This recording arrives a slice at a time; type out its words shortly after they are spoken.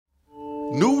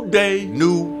New day,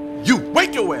 new you.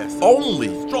 Wake your ass. Only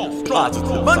strong,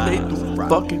 positive. Monday through Friday.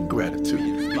 Fucking gratitude.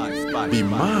 Be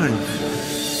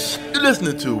mindful. You're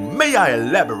listening to May I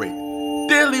Elaborate?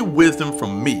 Daily wisdom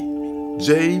from me,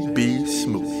 J.B.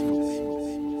 Smooth.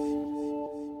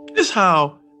 This is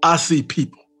how I see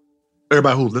people.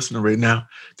 Everybody who's listening right now,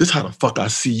 this is how the fuck I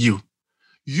see you.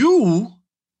 You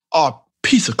are a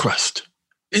piece of crust.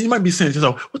 And you might be saying to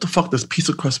yourself, what the fuck does piece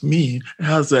of crust mean? And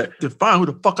how does that define who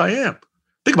the fuck I am?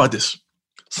 Think about this.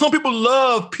 Some people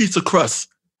love pizza crust.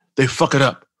 They fuck it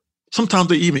up. Sometimes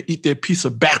they even eat their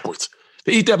pizza backwards.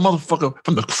 They eat that motherfucker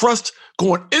from the crust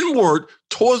going inward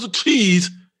towards the cheese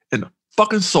and the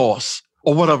fucking sauce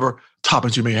or whatever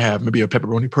toppings you may have. Maybe a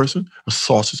pepperoni person, a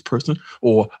sausage person,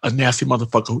 or a nasty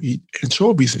motherfucker who eat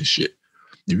anchovies and shit.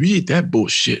 You eat that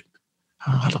bullshit.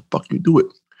 I don't know how the fuck you do it.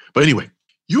 But anyway,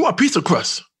 you are pizza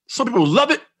crust. Some people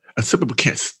love it and some people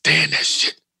can't stand that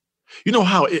shit. You know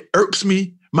how it irks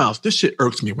me? Miles, this shit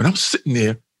irks me when I'm sitting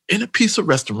there in a pizza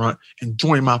restaurant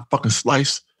enjoying my fucking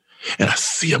slice and I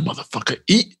see a motherfucker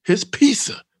eat his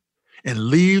pizza and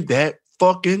leave that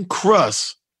fucking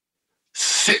crust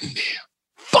sitting there.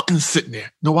 Fucking sitting there.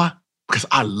 You know why? Because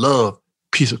I love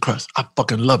pizza crust. I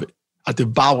fucking love it. I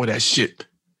devour that shit.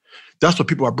 That's what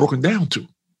people are broken down to.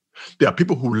 There are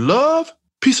people who love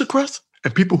pizza crust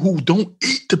and people who don't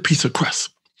eat the pizza crust.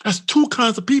 That's two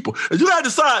kinds of people. And you gotta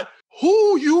decide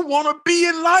who you want to be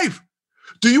in life.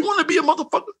 Do you want to be a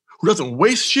motherfucker who doesn't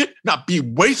waste shit, not be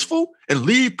wasteful, and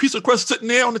leave pizza crust sitting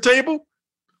there on the table?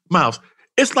 Miles,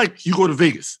 it's like you go to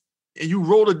Vegas and you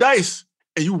roll the dice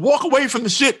and you walk away from the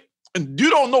shit and you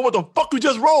don't know what the fuck you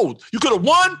just rolled. You could have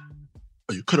won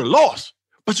or you could have lost,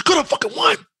 but you could have fucking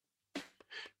won.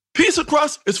 Pizza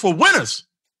crust is for winners.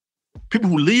 People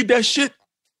who leave that shit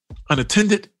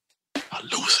unattended are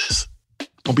losers.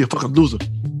 Don't be a fucking loser.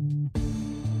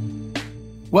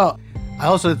 Well, I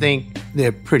also think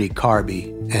they're pretty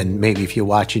carby, and maybe if you're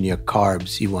watching your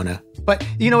carbs, you want to... But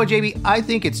you know what, JB? I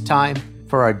think it's time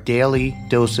for our daily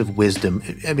dose of wisdom.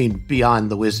 I mean,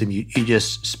 beyond the wisdom you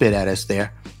just spit at us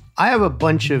there. I have a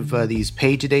bunch of these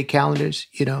page-a-day calendars,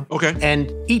 you know? Okay.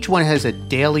 And each one has a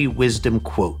daily wisdom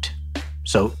quote.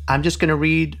 So I'm just going to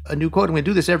read a new quote. I'm going to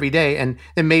do this every day, and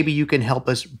then maybe you can help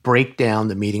us break down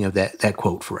the meaning of that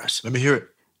quote for us. Let me hear it.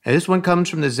 And this one comes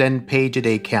from the Zen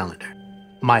Page-a-Day calendar.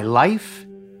 My life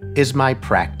is my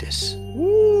practice.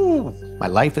 Woo! My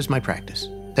life is my practice.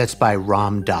 That's by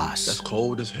Ram Dass. That's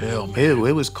cold as hell, man. Ew,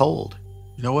 it was cold.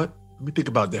 You know what? Let me think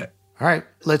about that. All right,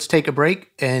 let's take a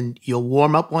break, and you'll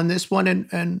warm up on this one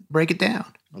and break it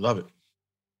down. I love it.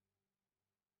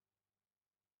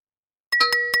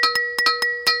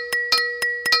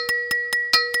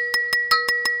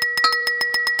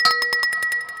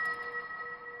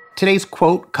 Today's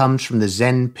quote comes from the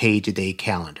Zen Page-a-Day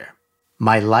calendar.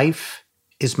 My life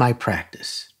is my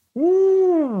practice.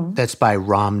 Woo! That's by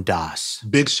Ram Dass.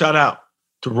 Big shout out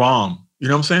to Ram. You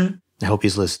know what I'm saying? I hope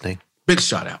he's listening. Big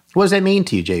shout out. What does that mean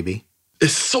to you, JB?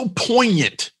 It's so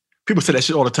poignant. People say that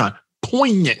shit all the time.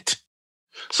 Poignant.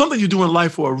 Something you do in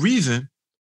life for a reason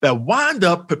that wind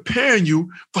up preparing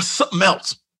you for something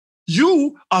else.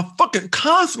 You are fucking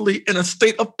constantly in a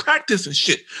state of practice and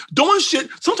shit. Doing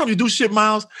shit. Sometimes you do shit,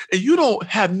 Miles, and you don't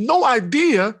have no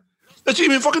idea that you're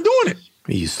even fucking doing it.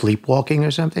 Are you sleepwalking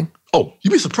or something? Oh, you'd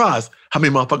be surprised how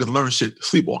many motherfuckers learn shit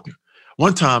sleepwalking.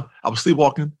 One time, I was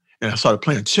sleepwalking and I started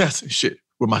playing chess and shit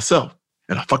with myself,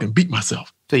 and I fucking beat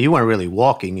myself. So you weren't really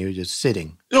walking, you were just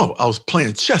sitting. No, I was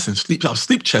playing chess and sleep. I was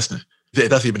sleep chessing.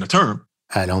 That's even a term.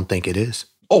 I don't think it is.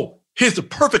 Oh, here's the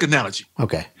perfect analogy.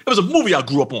 Okay. It was a movie I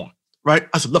grew up on, right?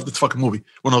 I just love this fucking movie.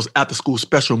 One of those after-school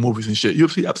special movies and shit. You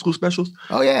ever see after-school specials?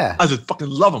 Oh, yeah. I just fucking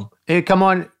love them. It'd come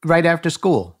on right after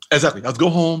school. Exactly. I'd go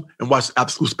home and watch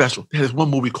after-school special. They had this one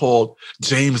movie called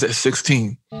James at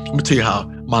 16. Let me tell you how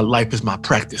my life is my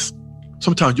practice.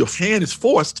 Sometimes your hand is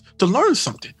forced to learn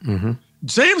something. Mm-hmm.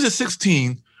 James at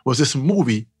 16 was this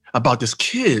movie about this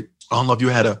kid. I don't know if you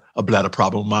had a bladder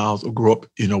problem, Miles, or grew up,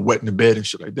 wet in the bed and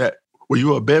shit like that. Were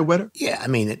you a bedwetter? Yeah, I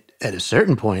mean, at a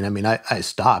certain point, I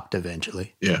stopped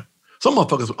eventually. Yeah. Some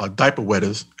motherfuckers are diaper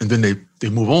wetters, and then they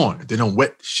move on. They don't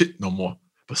wet shit no more.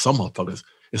 But some motherfuckers,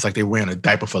 it's like they're wearing a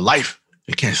diaper for life.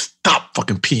 They can't stop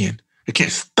fucking peeing. They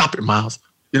can't stop it, Miles.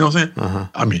 You know what I'm saying? Uh-huh.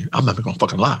 I mean, I'm not gonna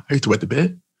fucking lie. I used to wet the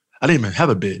bed. I didn't even have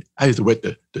a bed. I used to wet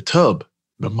the tub.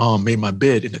 My mom made my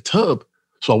bed in the tub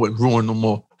so I wouldn't ruin no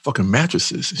more fucking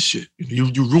mattresses and shit. You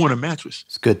ruin a mattress.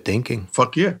 It's good thinking.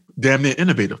 Fuck yeah. Damn near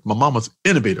innovative. My mom was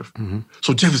innovative. Mm-hmm.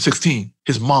 So James was 16.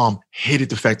 His mom hated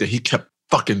the fact that he kept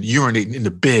fucking urinating in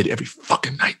the bed every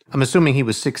fucking night. I'm assuming he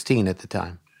was 16 at the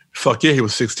time. Fuck yeah, he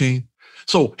was 16.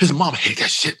 So his mom hated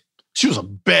that shit. She was a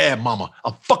bad mama,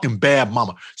 a fucking bad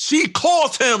mama. She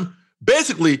caused him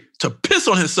basically to piss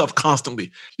on himself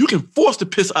constantly. You can force the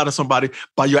piss out of somebody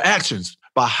by your actions,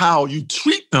 by how you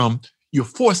treat them. You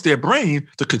force their brain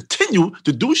to continue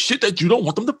to do shit that you don't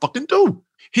want them to fucking do.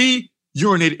 He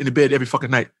urinated in the bed every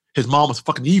fucking night. His mom was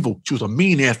fucking evil. She was a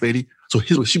mean ass lady. So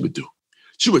here's what she would do.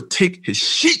 She would take his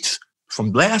sheets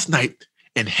from last night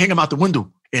and hang them out the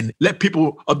window and let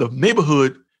people of the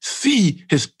neighborhood see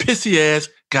his pissy ass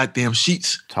goddamn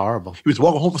sheets. It's horrible. He was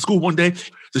walking home from school one day.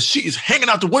 The sheet is hanging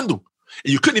out the window.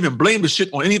 And you couldn't even blame the shit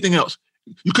on anything else.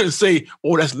 You couldn't say,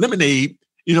 oh, that's lemonade,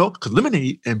 because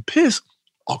lemonade and piss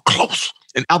are close.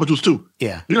 And apple juice too.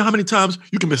 Yeah. You know how many times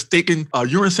you can mistake a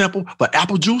urine sample for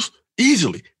apple juice?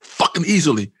 Easily. Fucking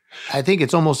easily. I think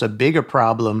it's almost a bigger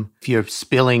problem if you're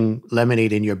spilling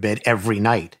lemonade in your bed every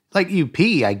night. Like you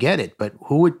pee, I get it, but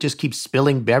who would just keep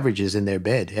spilling beverages in their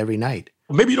bed every night?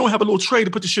 Maybe you don't have a little tray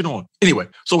to put the shit on. Anyway,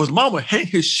 so his mom would hang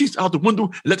his sheets out the window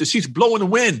and let the sheets blow in the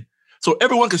wind so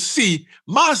everyone could see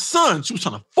my son. She was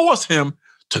trying to force him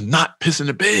to not piss in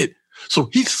the bed. So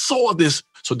he saw this.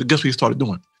 So guess what he started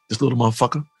doing? This little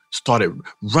motherfucker started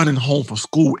running home from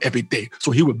school every day.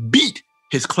 So he would beat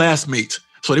his classmates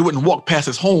so they wouldn't walk past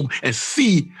his home and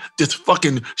see this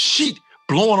fucking sheet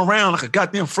blowing around like a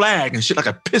goddamn flag and shit, like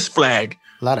a piss flag.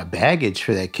 A lot of baggage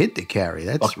for that kid to carry.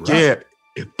 That's rough. Yeah,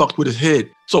 it fucked with his head.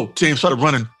 So James started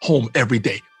running home every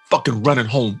day. Fucking running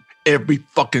home every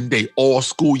fucking day, all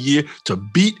school year, to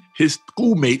beat his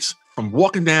schoolmates from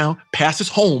walking down past his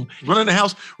home, running the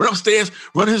house, run upstairs,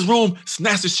 run in his room,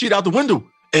 snatch the shit out the window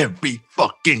every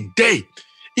fucking day.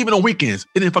 Even on weekends,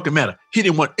 it didn't fucking matter. He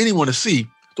didn't want anyone to see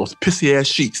those pissy ass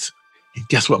sheets. And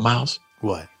guess what, Miles?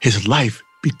 What? His life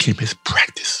became his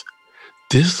practice.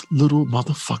 This little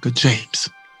motherfucker, James,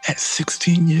 at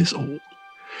 16 years old,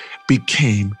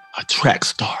 became a track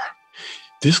star.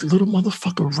 This little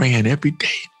motherfucker ran every day.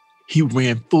 He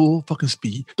ran full fucking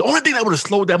speed. The only thing that would have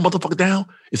slowed that motherfucker down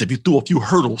is if you threw a few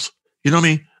hurdles. You know what I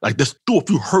mean? Like just threw a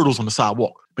few hurdles on the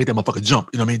sidewalk. Make that motherfucker jump.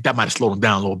 You know what I mean? That might have slowed him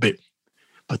down a little bit.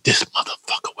 But this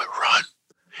motherfucker would run.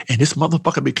 And this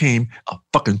motherfucker became a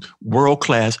fucking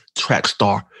world-class track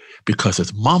star because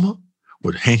his mama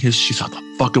would hang his sheets out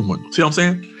the fucking window. See what I'm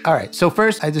saying? All right. So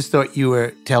first, I just thought you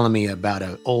were telling me about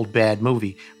an old bad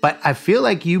movie. But I feel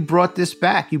like you brought this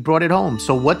back. You brought it home.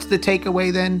 So what's the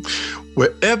takeaway then?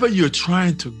 Wherever you're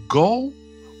trying to go,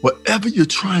 wherever you're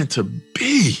trying to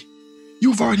be,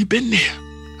 you've already been there.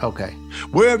 Okay.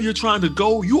 Wherever you're trying to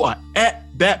go, you are at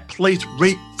that place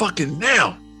right fucking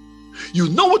now. You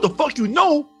know what the fuck you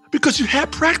know because you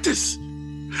had practice.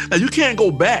 Now, you can't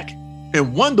go back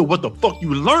and wonder what the fuck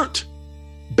you learned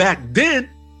back then,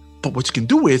 but what you can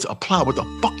do is apply what the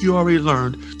fuck you already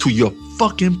learned to your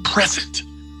fucking present.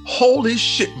 Holy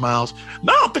shit, Miles.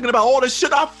 Now I'm thinking about all this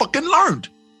shit I fucking learned.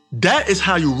 That is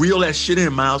how you reel that shit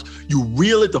in, Miles. You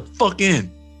reel it the fuck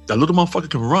in. That little motherfucker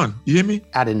can run. You hear me?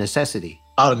 Out of necessity.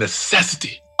 Out of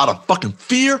necessity. Out of fucking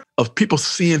fear of people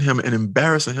seeing him and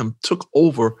embarrassing him took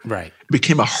over. Right. It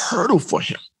became a hurdle for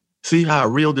him. See how I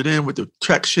reeled it in with the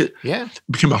track shit? Yeah. It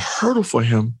became a hurdle for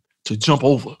him to jump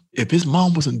over. If his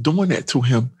mom wasn't doing that to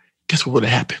him, guess what would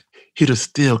have happened? He'd have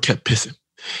still kept pissing.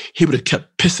 He would have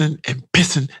kept pissing and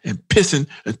pissing and pissing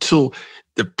until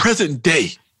the present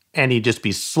day. And he'd just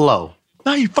be slow.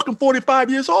 Now he's fucking 45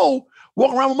 years old,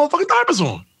 walking around with motherfucking diapers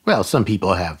on. Well, some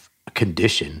people have a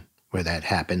condition where that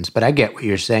happens, but I get what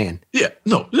you're saying. Yeah,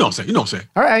 no, you know what I'm saying. You know what I'm saying.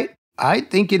 All right. I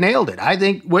think you nailed it. I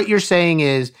think what you're saying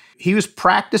is he was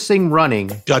practicing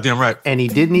running. Goddamn right. And he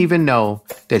didn't even know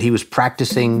that he was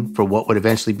practicing for what would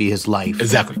eventually be his life.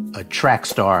 Exactly. A track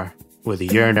star with a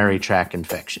urinary tract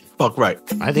infection. Fuck right.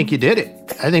 I think you did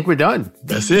it. I think we're done.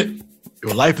 That's it.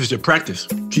 Your life is your practice.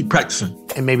 Keep practicing.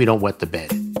 And maybe don't wet the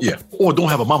bed. Yeah. Or don't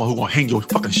have a mama who's gonna hang your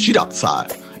fucking shit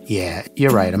outside. Yeah,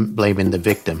 you're right. I'm blaming the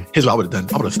victim. Here's what I would have done.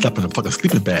 I would have slept in a fucking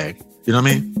sleeping bag. You know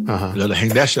what I mean? Let her hang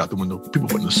that shit out the window. People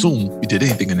wouldn't assume you did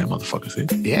anything in that motherfucker, see?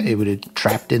 Yeah, it would have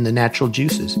trapped in the natural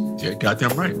juices. Yeah,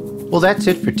 goddamn right. Well, that's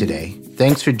it for today.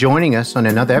 Thanks for joining us on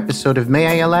another episode of May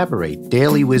I Elaborate?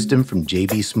 Daily Wisdom from JB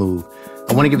Smoove.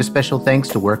 I want to give a special thanks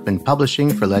to Workman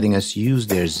Publishing for letting us use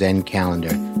their Zen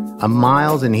calendar. I'm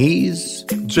Miles and he's...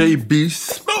 JB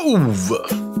Smoove.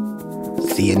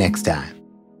 See you next time.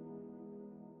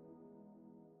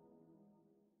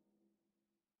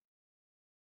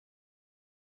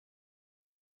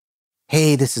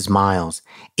 Hey, this is Miles.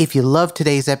 If you loved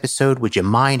today's episode, would you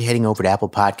mind heading over to Apple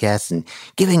Podcasts and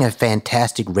giving a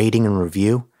fantastic rating and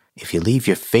review? If you leave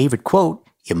your favorite quote,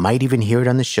 you might even hear it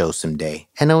on the show someday.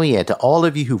 And oh yeah, to all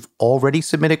of you who've already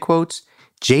submitted quotes,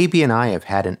 JB and I have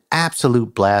had an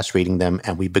absolute blast reading them,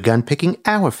 and we've begun picking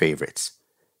our favorites.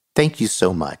 Thank you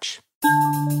so much.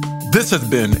 This has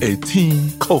been a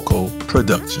Team Coco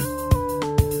production.